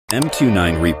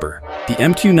MQ-9 Reaper. The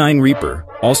MQ-9 Reaper,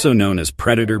 also known as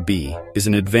Predator B, is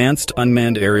an advanced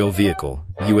unmanned aerial vehicle,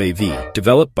 UAV,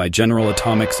 developed by General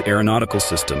Atomics Aeronautical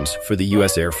Systems for the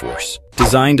U.S. Air Force.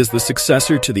 Designed as the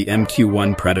successor to the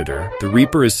MQ-1 Predator, the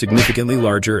Reaper is significantly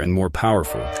larger and more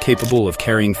powerful, capable of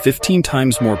carrying 15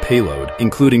 times more payload,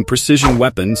 including precision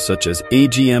weapons such as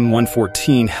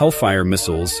AGM-114 Hellfire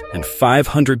missiles and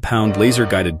 500-pound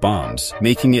laser-guided bombs,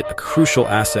 making it a crucial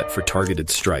asset for targeted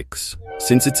strikes.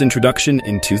 Since its introduction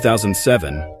in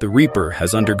 2007, the Reaper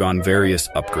has undergone various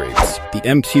upgrades. The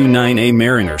MQ-9A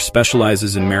Mariner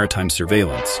specializes in maritime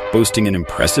surveillance, boasting an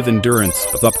impressive endurance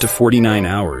of up to 49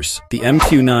 hours. The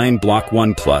MQ-9 Block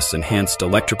 1 Plus enhanced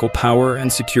electrical power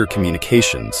and secure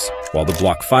communications, while the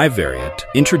Block 5 variant,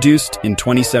 introduced in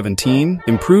 2017,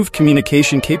 improved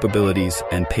communication capabilities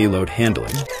and payload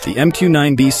handling. The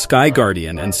MQ-9B Sky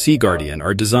Guardian and Sea Guardian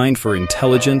are designed for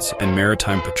intelligence and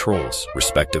maritime patrols,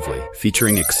 respectively,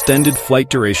 featuring extended flight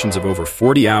durations of over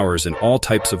 40 hours in all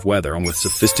types of weather and with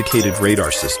sophisticated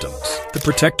radar systems. The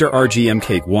Protector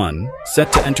RG-Mk1,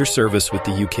 set to enter service with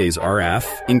the UK's RAF,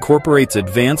 incorporates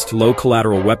advanced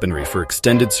low-collateral weaponry for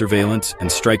extended surveillance and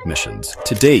strike missions.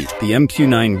 To date, the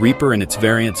MQ-9 Reaper and its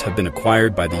variants have been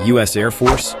acquired by the U.S. Air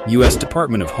Force, U.S.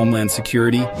 Department of Homeland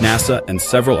Security, NASA, and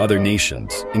several other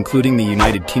nations, including the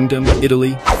United Kingdom,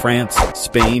 Italy, France,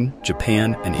 Spain,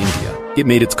 Japan, and India. It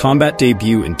made its combat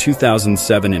debut in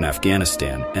 2007 in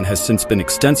Afghanistan and has since been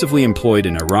extensively employed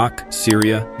in Iraq,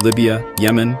 Syria, Libya,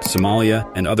 Yemen, Somalia,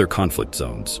 and other conflict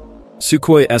zones.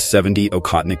 Sukhoi S-70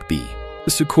 Okhotnik-B. The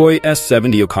Sukhoi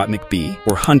S-70 Okhotnik-B,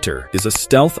 or Hunter, is a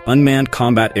stealth unmanned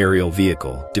combat aerial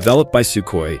vehicle developed by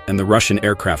Sukhoi and the Russian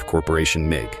aircraft corporation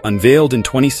MiG. Unveiled in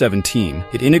 2017,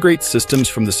 it integrates systems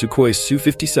from the Sukhoi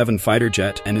Su-57 fighter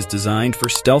jet and is designed for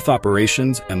stealth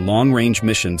operations and long-range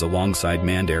missions alongside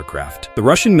manned aircraft. The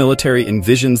Russian military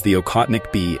envisions the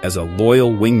Okhotnik-B as a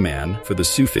loyal wingman for the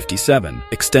Su-57,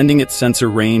 extending its sensor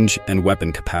range and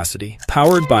weapon capacity.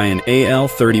 Powered by an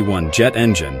AL-31 jet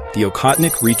engine, the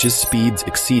Okhotnik reaches speeds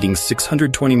exceeding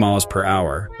 620 miles per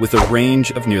hour with a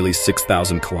range of nearly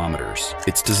 6,000 kilometers.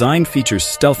 Its design features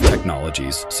stealth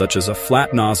technologies such as a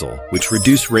flat nozzle, which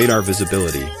reduce radar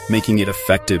visibility, making it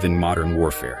effective in modern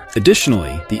warfare.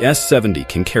 Additionally, the S-70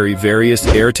 can carry various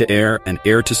air-to-air and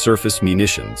air-to-surface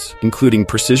munitions, including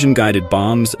precision-guided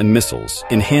bombs and missiles,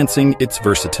 enhancing its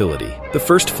versatility. The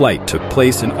first flight took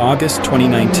place in August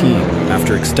 2019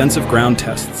 after extensive ground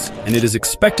tests, and it is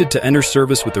expected to enter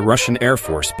service with the Russian Air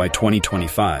Force by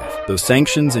 2025, though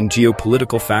sanctions and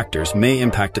geopolitical factors may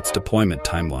impact its deployment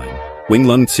timeline.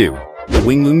 Loong II. The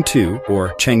Loong II,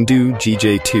 or Chengdu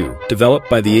GJ2, developed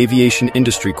by the Aviation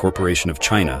Industry Corporation of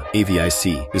China,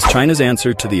 AVIC, is China's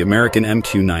answer to the American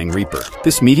MQ-9 Reaper.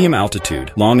 This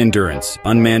medium-altitude, long-endurance,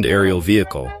 unmanned aerial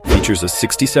vehicle features a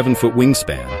 67-foot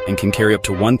wingspan and can carry up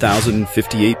to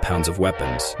 1,058 pounds of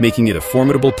weapons, making it a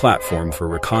formidable platform for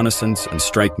reconnaissance and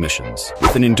strike missions.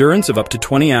 With an endurance of up to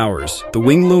 20 hours, the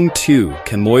Loong II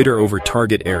can loiter over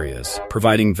target areas,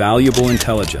 providing valuable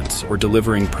intelligence or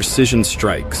delivering precision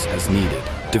strikes as needed.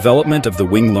 Development of the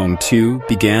Loong II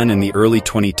began in the early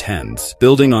 2010s,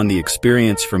 building on the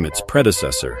experience from its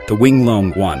predecessor, the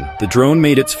Loong I. The drone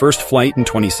made its first flight in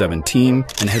 2017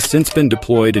 and has since been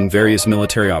deployed in various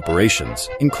military operations,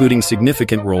 including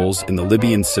significant roles in the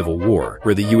Libyan civil war,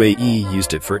 where the UAE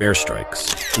used it for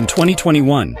airstrikes. In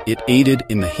 2021, it aided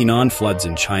in the Henan floods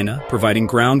in China, providing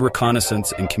ground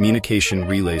reconnaissance and communication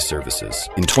relay services.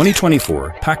 In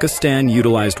 2024, Pakistan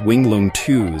utilized Loong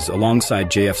IIs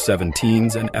alongside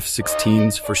JF-17s and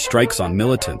F-16s for strikes on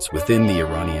militants within the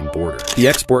Iranian border. The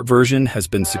export version has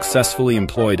been successfully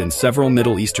employed in several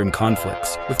Middle Eastern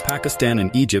conflicts, with Pakistan and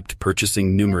Egypt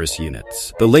purchasing numerous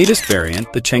units. The latest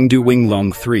variant, the Chengdu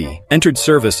Loong III, entered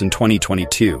service in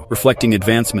 2022, reflecting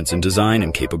advancements in design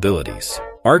and capabilities.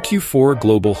 RQ-4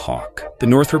 Global Hawk. The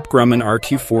Northrop Grumman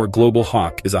RQ-4 Global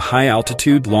Hawk is a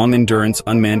high-altitude, long-endurance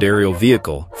unmanned aerial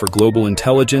vehicle for global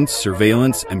intelligence,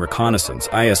 surveillance, and reconnaissance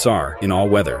 (ISR) in all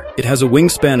weather. It has a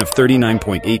wingspan of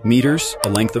 39.8 meters, a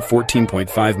length of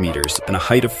 14.5 meters, and a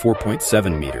height of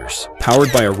 4.7 meters.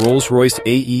 Powered by a Rolls-Royce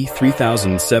AE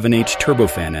 3007H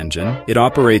turbofan engine, it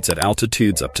operates at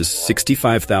altitudes up to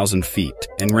 65,000 feet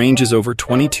and ranges over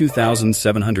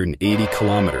 22,780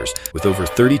 kilometers with over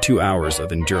 32 hours of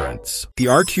of endurance. The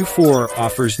RQ-4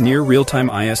 offers near real-time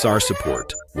ISR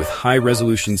support, with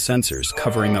high-resolution sensors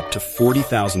covering up to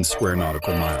 40,000 square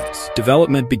nautical miles.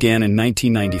 Development began in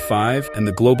 1995, and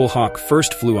the Global Hawk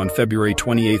first flew on February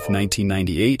 28,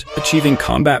 1998, achieving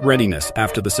combat readiness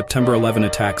after the September 11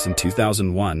 attacks in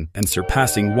 2001 and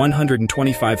surpassing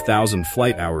 125,000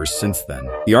 flight hours since then.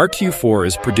 The RQ-4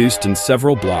 is produced in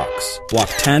several blocks. Block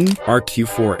 10,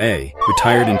 RQ-4A,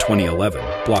 retired in 2011.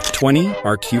 Block 20,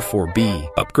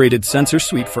 RQ-4B, upgraded sensor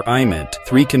suite for unmanned,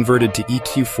 3 converted to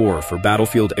EQ-4 for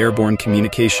battlefield Airborne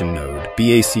Communication Node,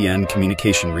 BACN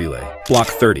Communication Relay. Block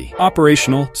 30,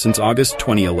 operational since August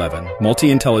 2011,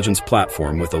 multi-intelligence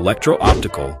platform with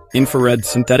electro-optical, infrared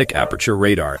synthetic aperture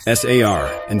radar,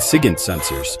 SAR, and SIGINT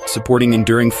sensors, supporting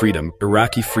Enduring Freedom,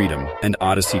 Iraqi Freedom, and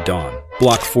Odyssey Dawn.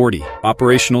 Block 40,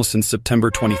 operational since September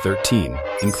 2013,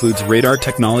 includes Radar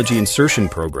Technology Insertion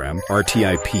Program,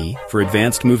 RTIP, for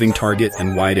advanced moving target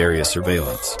and wide area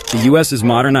surveillance. The U.S. is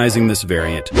modernizing this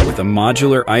variant with a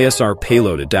modular ISR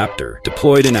payload adapter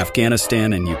deployed in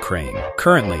Afghanistan and Ukraine.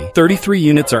 Currently, 33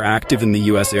 units are active in the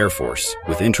U.S. Air Force,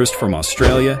 with interest from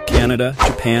Australia, Canada,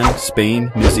 Japan,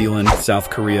 Spain, New Zealand,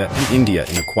 South Korea, and India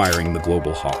in acquiring the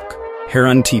Global Hawk.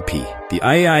 Heron TP. The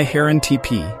TAI Heron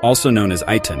TP, also known as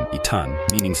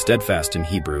Itan, meaning steadfast in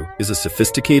Hebrew, is a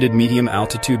sophisticated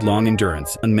medium-altitude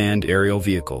long-endurance unmanned aerial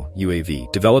vehicle,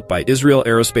 UAV, developed by Israel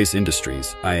Aerospace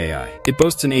Industries, IAI. It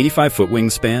boasts an 85-foot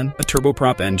wingspan, a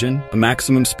turboprop engine, a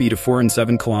maximum speed of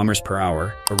 407 km per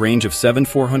hour, a range of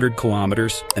 7,400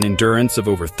 kilometers, an endurance of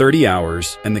over 30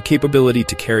 hours, and the capability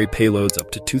to carry payloads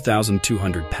up to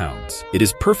 2,200 pounds. It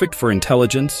is perfect for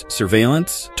intelligence,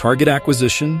 surveillance, target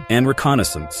acquisition, and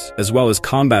reconnaissance, as well as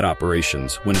combat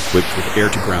operations when equipped with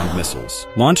air-to-ground missiles.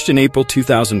 Launched in April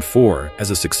 2004 as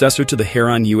a successor to the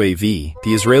Heron UAV,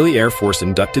 the Israeli Air Force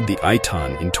inducted the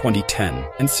Itan in 2010,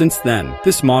 and since then,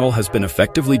 this model has been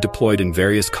effectively deployed in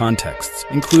various contexts,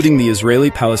 including the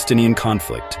Israeli-Palestinian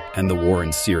conflict and the war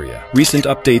in Syria. Recent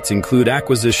updates include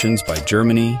acquisitions by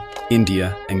Germany,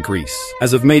 India, and Greece.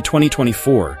 As of May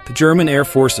 2024, the German Air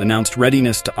Force announced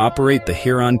readiness to operate the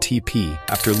Heron TP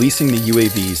after leasing the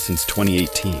UAVs since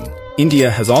 2018.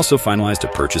 India has also finalized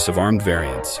a purchase of armed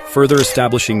variants, further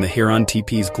establishing the Heron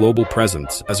TP's global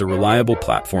presence as a reliable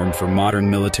platform for modern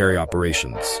military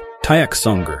operations. TAI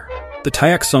Aksungur. The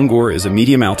TAI Aksungur is a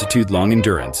medium-altitude,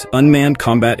 long-endurance, unmanned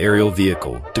combat aerial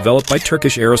vehicle developed by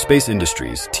Turkish Aerospace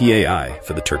Industries (TAI)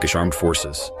 for the Turkish Armed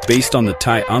Forces. Based on the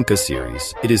TAI Anka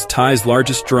series, it is TAI's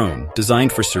largest drone,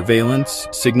 designed for surveillance,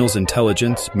 signals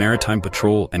intelligence, maritime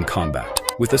patrol, and combat.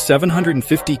 With a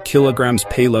 750 kilograms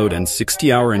payload and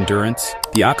 60-hour endurance,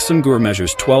 the Aksungur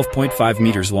measures 12.5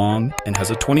 meters long and has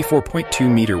a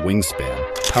 24.2-meter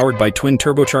wingspan, powered by twin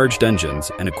turbocharged engines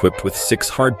and equipped with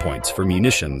 6 hardpoints for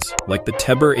munitions, like the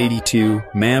Teber 82,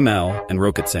 MAM-L, and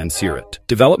Roketsan Sirat.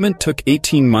 Development took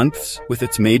 18 months, with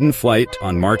its maiden flight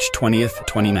on March 20,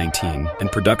 2019,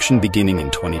 and production beginning in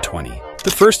 2020. The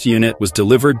first unit was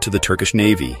delivered to the Turkish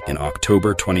Navy in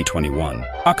October 2021.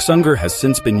 Aksungur has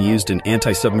since been used in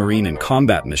anti-submarine and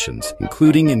combat missions,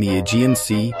 including in the Aegean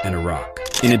Sea and Iraq.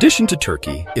 In addition to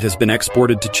Turkey, it has been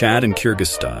exported to Chad and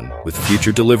Kyrgyzstan, with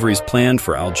future deliveries planned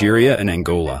for Algeria and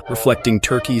Angola, reflecting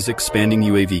Turkey's expanding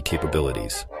UAV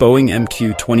capabilities. Boeing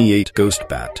MQ-28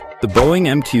 Ghostbat. The Boeing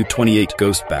MQ-28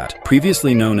 Ghostbat,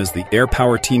 previously known as the Air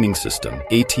Power Teaming System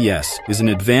 (ATS), is an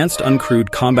advanced uncrewed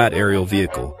combat aerial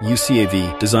vehicle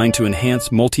 (UCAV) designed to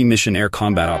enhance multi-mission air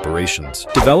combat operations.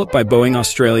 Developed by Boeing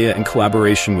Australia in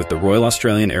collaboration with the Royal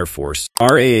Australian Air Force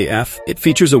 (RAAF), it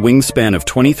features a wingspan of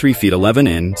 23 feet 11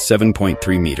 in,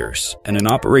 7.3 meters, and an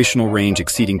operational range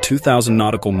exceeding 2,000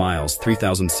 nautical miles,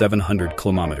 3,700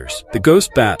 kilometers. The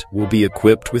Ghostbat will be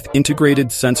equipped with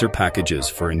integrated sensor packages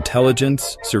for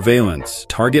intelligence, surveillance,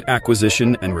 target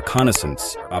acquisition and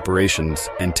reconnaissance operations,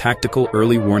 and tactical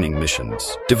early warning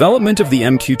missions. Development of the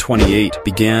MQ-28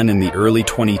 began in the early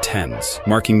 2010s,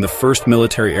 marking the first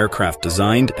military aircraft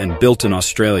designed and built in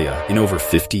Australia in over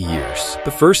 50 years.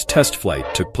 The first test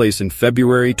flight took place in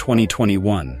February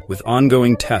 2021, with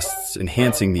ongoing tests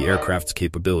enhancing the aircraft's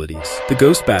capabilities. The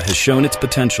Ghostbat has shown its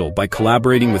potential by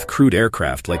collaborating with crewed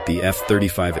aircraft like the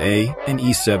F-35A and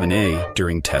E-7A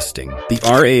during testing. The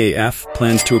RAAF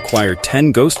plans to acquire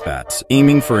 10 Ghostbats,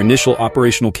 aiming for initial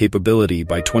operational capability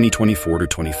by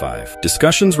 2024-25.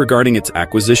 Discussions regarding its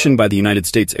acquisition by the United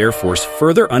States Air Force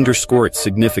further underscore its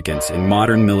significance in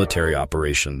modern military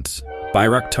operations.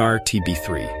 Bayraktar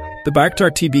TB3. The Bayraktar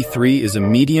TB3 is a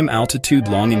medium-altitude,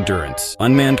 long-endurance,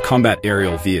 unmanned combat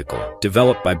aerial vehicle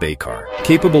developed by Bayraktar.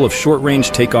 Capable of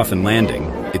short-range takeoff and landing,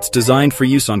 it's designed for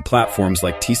use on platforms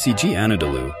like TCG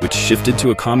Anadolu, which shifted to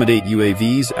accommodate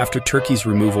UAVs after Turkey's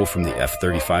removal from the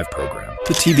F-35 program.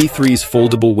 The TB3's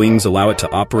foldable wings allow it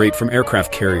to operate from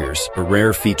aircraft carriers, a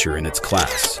rare feature in its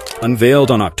class. Unveiled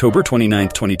on October 29,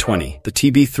 2020, the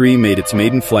TB3 made its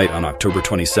maiden flight on October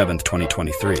 27,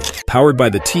 2023. Powered by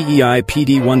the TAI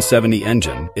PD-170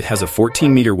 engine, it has a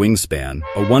 14-meter wingspan,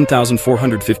 a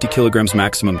 1,450 kilograms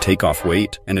maximum takeoff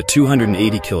weight, and a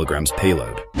 280 kilograms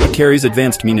payload. It carries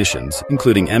advanced munitions,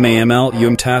 including MAML,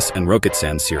 UMTAS, and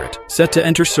Roketsan Sirit. Set to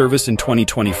enter service in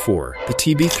 2024, the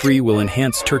TB3 will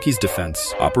enhance Turkey's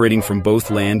defense, operating from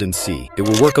both land and sea. It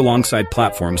will work alongside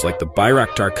platforms like the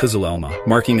Bayraktar Kızılelma,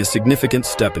 marking a significant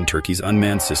step in Turkey's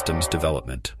unmanned systems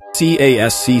development.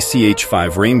 CASC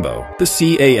CH-5 Rainbow. The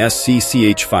CASC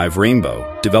CH-5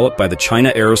 Rainbow, developed by the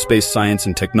China Aerospace Science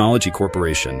and Technology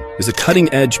Corporation, is a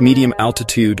cutting-edge,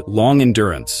 medium-altitude,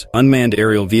 long-endurance, unmanned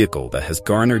aerial vehicle that has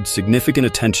garnered significant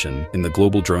attention in the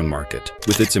global drone market.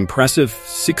 With its impressive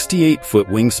 68-foot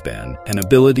wingspan and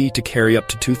ability to carry up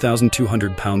to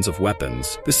 2,200 pounds of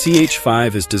weapons, the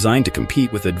CH-5 is designed to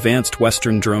compete with advanced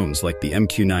Western drones like the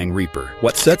MQ-9 Reaper.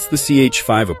 What sets the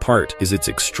CH-5 apart is its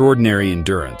extraordinary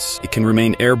endurance. It can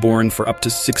remain airborne for up to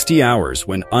 60 hours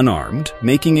when unarmed,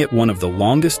 making it one of the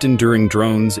longest-enduring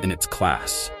drones in its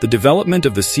class. The development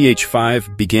of the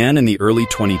CH-5 began in the early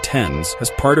 2010s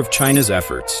as part of China's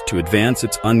efforts to advance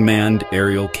its unmanned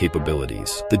aerial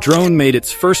capabilities. The drone made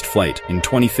its first flight in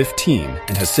 2015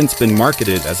 and has since been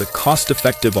marketed as a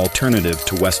cost-effective alternative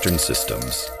to Western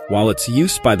systems. While its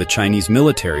use by the Chinese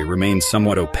military remains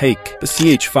somewhat opaque, the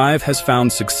CH-5 has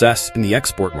found success in the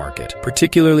export market,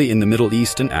 particularly in the Middle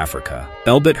East and Africa.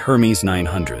 Elbit Hermes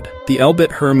 900. The Elbit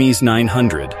Hermes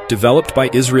 900, developed by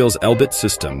Israel's Elbit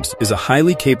Systems, is a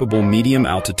highly capable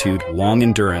medium-altitude,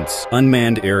 long-endurance,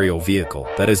 unmanned aerial vehicle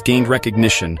that has gained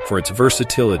recognition for its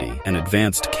versatility and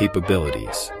advanced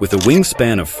capabilities. With a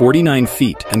wingspan of 49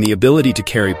 feet and the ability to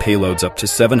carry payloads up to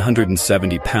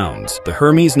 770 pounds, the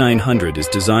Hermes 900 is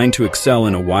designed to excel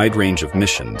in a wide range of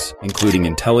missions, including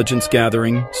intelligence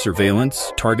gathering,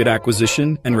 surveillance, target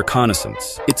acquisition, and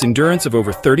reconnaissance. Its endurance of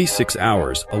over 36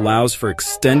 hours allows for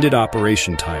extended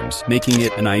operation times, making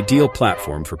it an ideal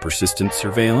platform for persistent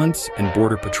surveillance and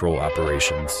border patrol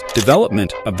operations.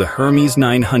 Development of the Hermes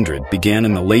 900 began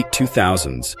in the late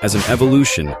 2000s as an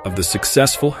evolution of the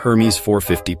successful Hermes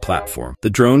 450 platform. The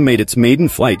drone made its maiden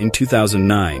flight in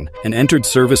 2009 and entered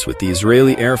service with the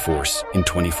Israeli Air Force in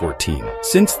 2014.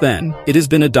 Since then, it has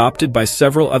been adopted by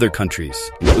several other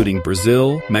countries, including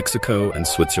Brazil, Mexico, and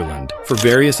Switzerland, for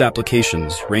various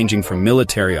applications ranging from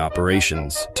military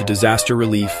operations to disaster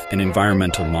relief and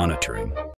environmental monitoring.